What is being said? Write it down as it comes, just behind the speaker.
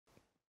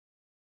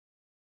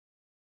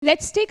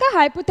Let's take a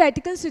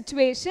hypothetical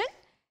situation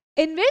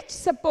in which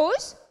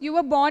suppose you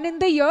were born in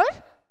the year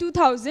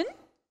 2000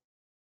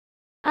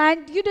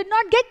 and you did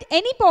not get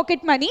any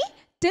pocket money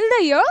till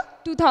the year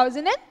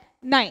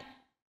 2009.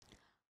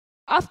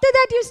 After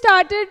that you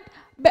started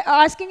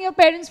asking your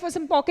parents for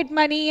some pocket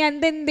money,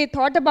 and then they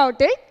thought about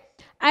it,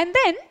 and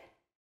then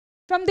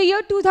from the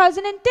year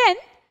 2010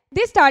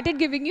 they started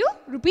giving you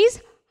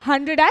rupees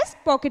 100 as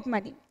pocket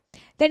money.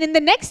 Then in the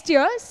next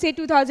year, say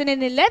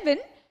 2011,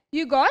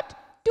 you got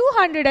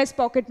 200 as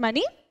pocket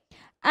money,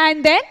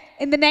 and then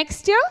in the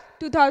next year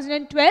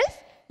 2012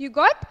 you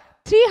got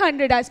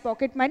 300 as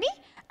pocket money,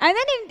 and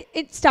then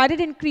it started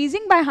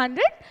increasing by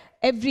 100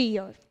 every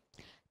year.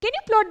 Can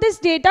you plot this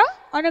data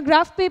on a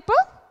graph paper?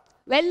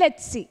 Well,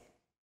 let's see.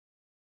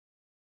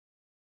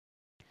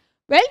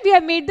 Well, we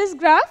have made this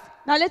graph.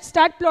 Now let's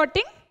start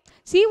plotting.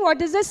 See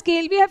what is the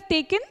scale we have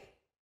taken.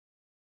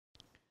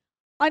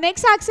 On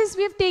x-axis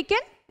we have taken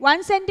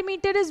 1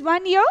 centimeter is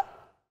 1 year.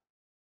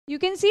 You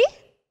can see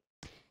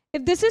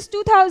if this is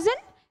 2000,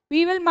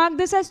 we will mark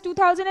this as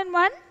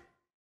 2001,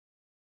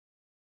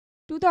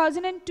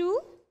 2002,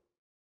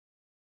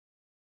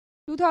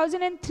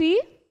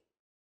 2003,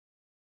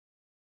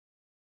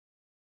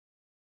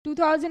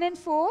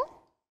 2004.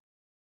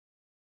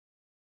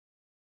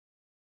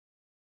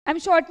 I'm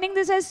shortening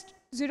this as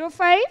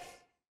 05,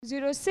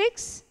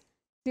 06,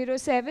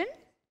 07,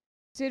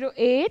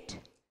 08,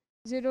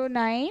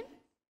 09,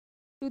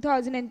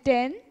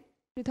 2010,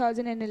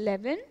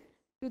 2011,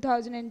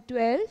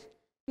 2012,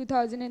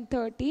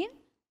 2013,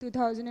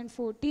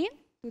 2014,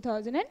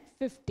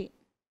 2015.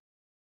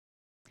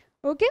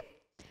 Okay?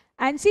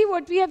 And see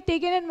what we have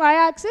taken in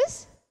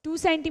y-axis. 2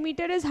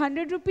 centimeter is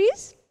 100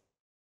 rupees.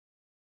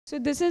 So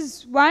this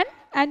is 1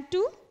 and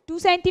 2. 2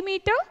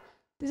 centimeter,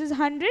 this is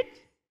 100,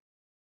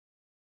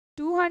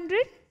 200,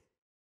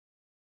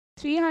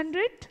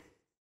 300,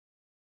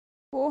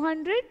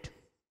 400,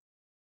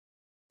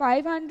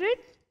 500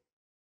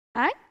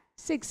 and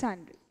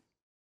 600.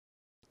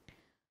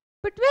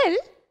 But well,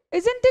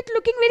 isn't it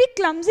looking very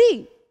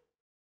clumsy?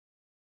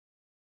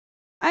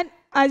 And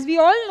as we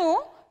all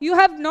know, you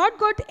have not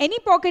got any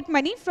pocket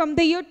money from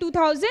the year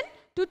 2000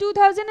 to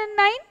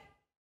 2009.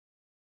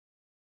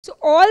 So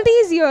all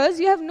these years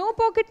you have no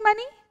pocket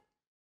money.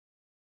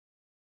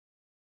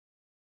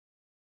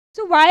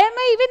 So why am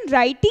I even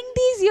writing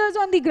these years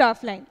on the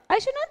graph line? I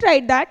should not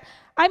write that.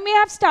 I may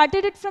have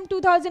started it from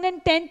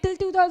 2010 till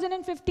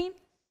 2015.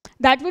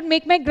 That would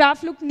make my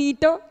graph look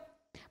neater.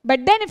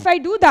 But then if I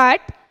do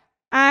that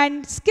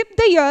and skip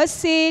the years,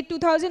 say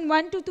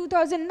 2001 to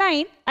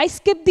 2009, I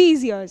skip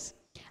these years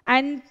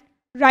and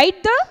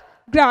write the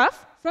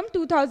graph from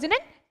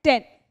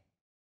 2010.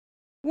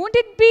 Won't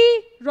it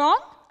be wrong?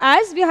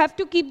 As we have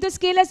to keep the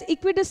scale as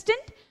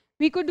equidistant,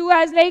 we could do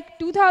as like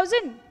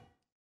 2000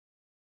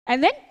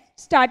 and then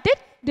start it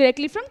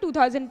directly from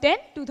 2010,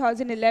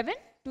 2011,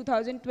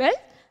 2012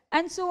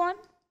 and so on.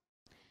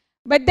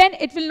 But then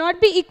it will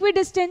not be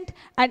equidistant,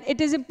 and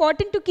it is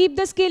important to keep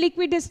the scale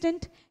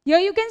equidistant. Here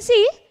you can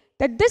see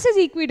that this is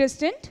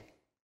equidistant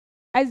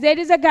as there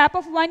is a gap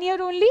of 1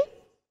 year only.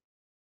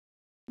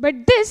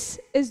 But this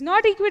is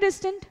not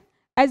equidistant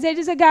as there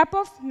is a gap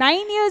of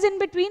 9 years in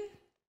between.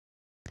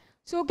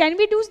 So can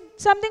we do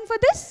something for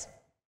this?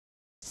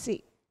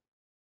 See.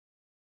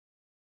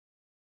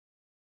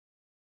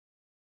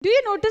 Do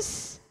you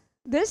notice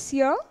this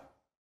here?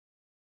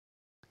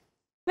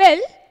 Well,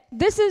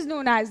 this is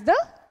known as the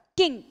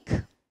kink.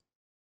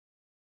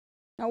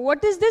 Now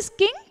what is this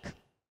kink?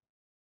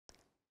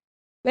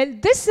 Well,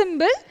 this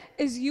symbol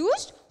is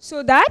used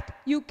so that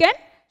you can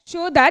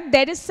show that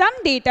there is some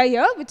data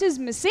here which is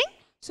missing.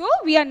 So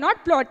we are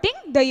not plotting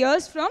the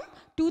years from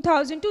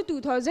 2000 to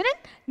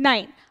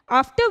 2009.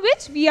 After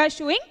which we are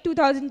showing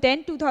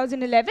 2010,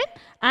 2011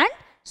 and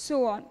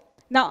so on.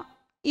 Now,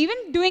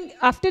 even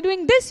after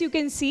doing this, you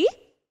can see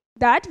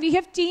that we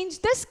have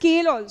changed the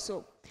scale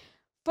also.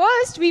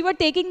 First, we were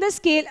taking the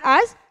scale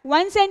as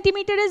 1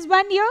 centimeter is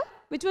 1 year,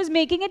 which was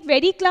making it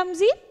very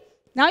clumsy.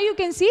 Now you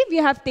can see we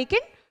have taken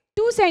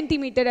 2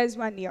 centimeter as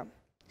 1 year.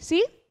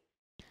 See?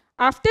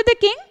 After the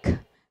kink,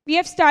 we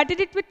have started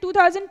it with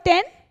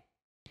 2010,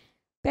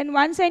 then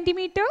 1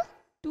 centimeter,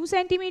 2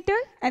 centimeter,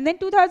 and then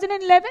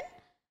 2011.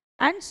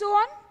 And so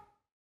on.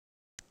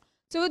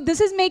 So this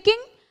is making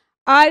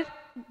our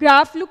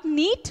graph look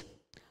neat.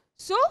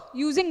 So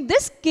using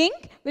this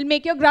kink will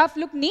make your graph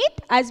look neat,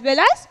 as well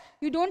as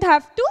you don't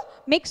have to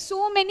make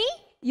so many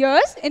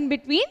years in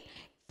between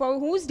for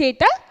whose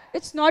data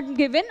it's not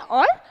given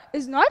or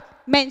is not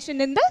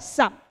mentioned in the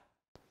sum.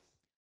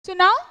 So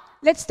now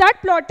let's start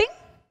plotting.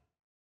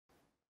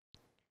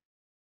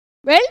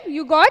 Well,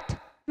 you got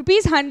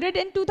rupees 100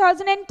 in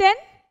 2010.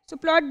 So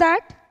plot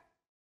that.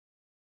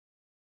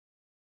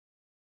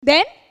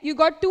 Then you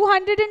got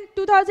 200 in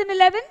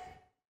 2011.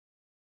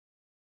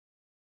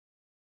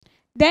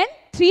 Then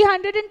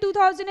 300 in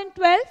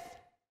 2012.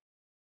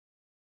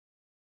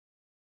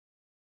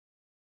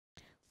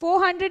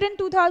 400 in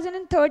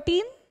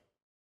 2013.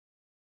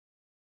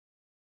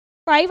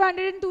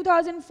 500 in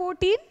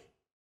 2014.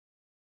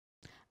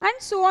 and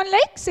so on,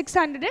 like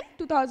 600 in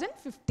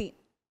 2015.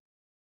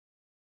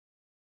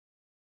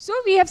 So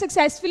we have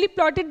successfully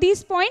plotted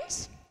these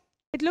points.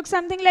 It looks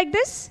something like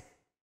this.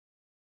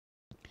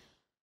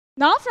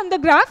 Now from the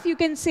graph you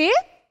can say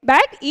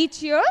that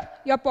each year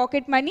your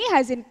pocket money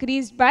has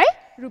increased by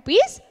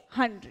rupees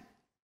 100.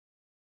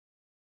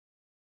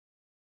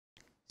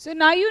 So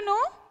now you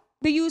know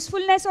the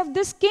usefulness of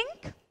this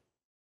kink.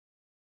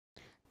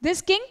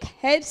 This kink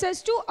helps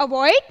us to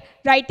avoid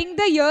writing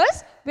the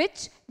years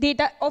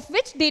of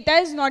which data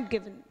is not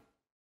given.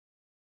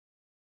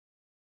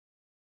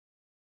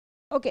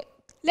 Okay,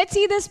 let's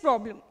see this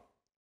problem.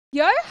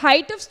 Here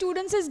height of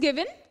students is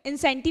given in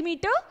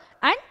centimeter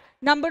and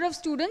number of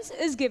students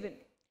is given.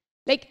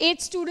 Like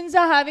 8 students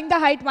are having the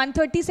height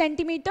 130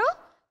 centimeter,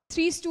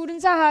 3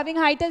 students are having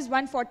height as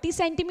 140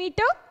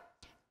 centimeter,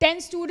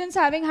 10 students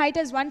having height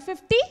as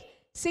 150,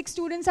 6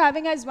 students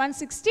having as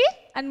 160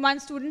 and 1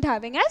 student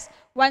having as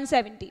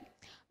 170.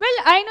 Well,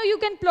 I know you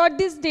can plot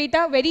this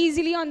data very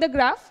easily on the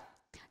graph.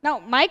 Now,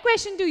 my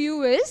question to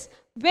you is,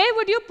 where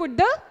would you put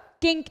the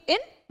kink in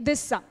this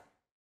sum?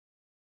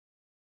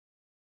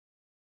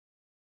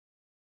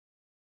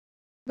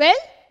 Well,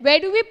 where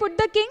do we put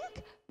the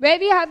kink? Where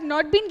we have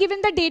not been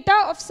given the data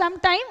of some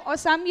time or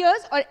some years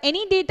or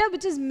any data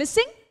which is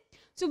missing.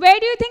 So, where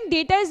do you think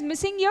data is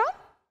missing here?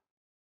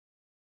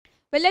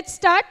 Well, let's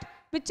start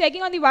with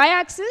checking on the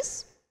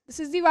y-axis. This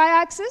is the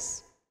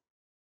y-axis.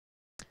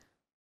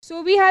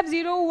 So we have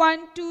 0,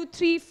 1, 2,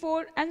 3,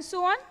 4 and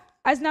so on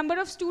as number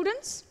of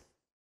students.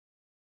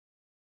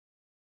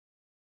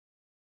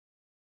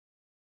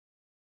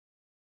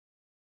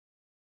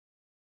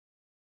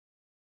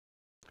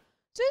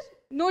 So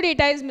no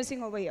data is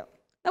missing over here.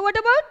 Now what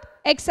about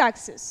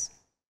x-axis?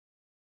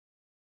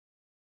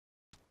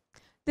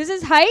 This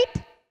is height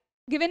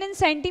given in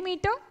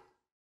centimeter.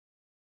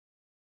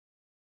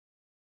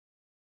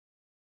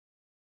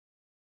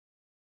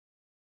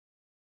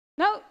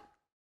 Now,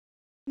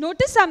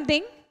 notice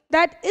something,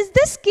 that is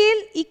this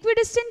scale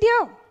equidistant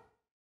here?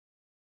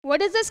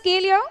 What is the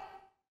scale here?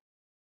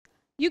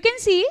 You can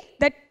see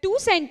that 2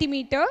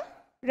 centimeter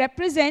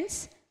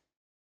represents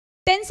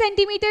 10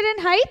 centimeter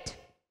in height.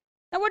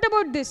 Now, what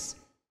about this?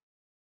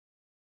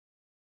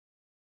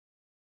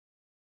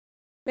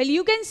 Well,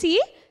 you can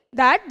see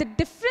that the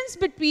difference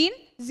between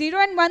 0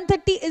 and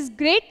 130 is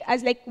great,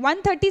 as like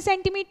 130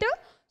 centimeter.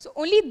 So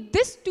only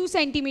this 2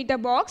 centimeter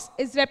box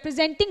is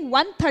representing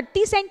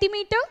 130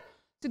 centimeter.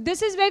 So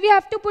this is where we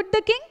have to put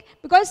the kink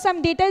because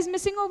some data is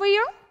missing over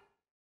here.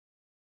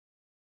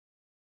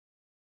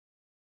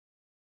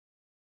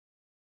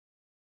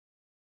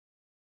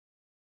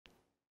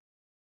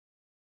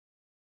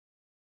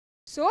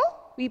 So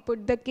we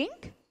put the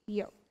kink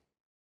here.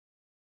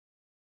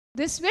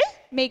 This will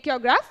make your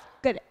graph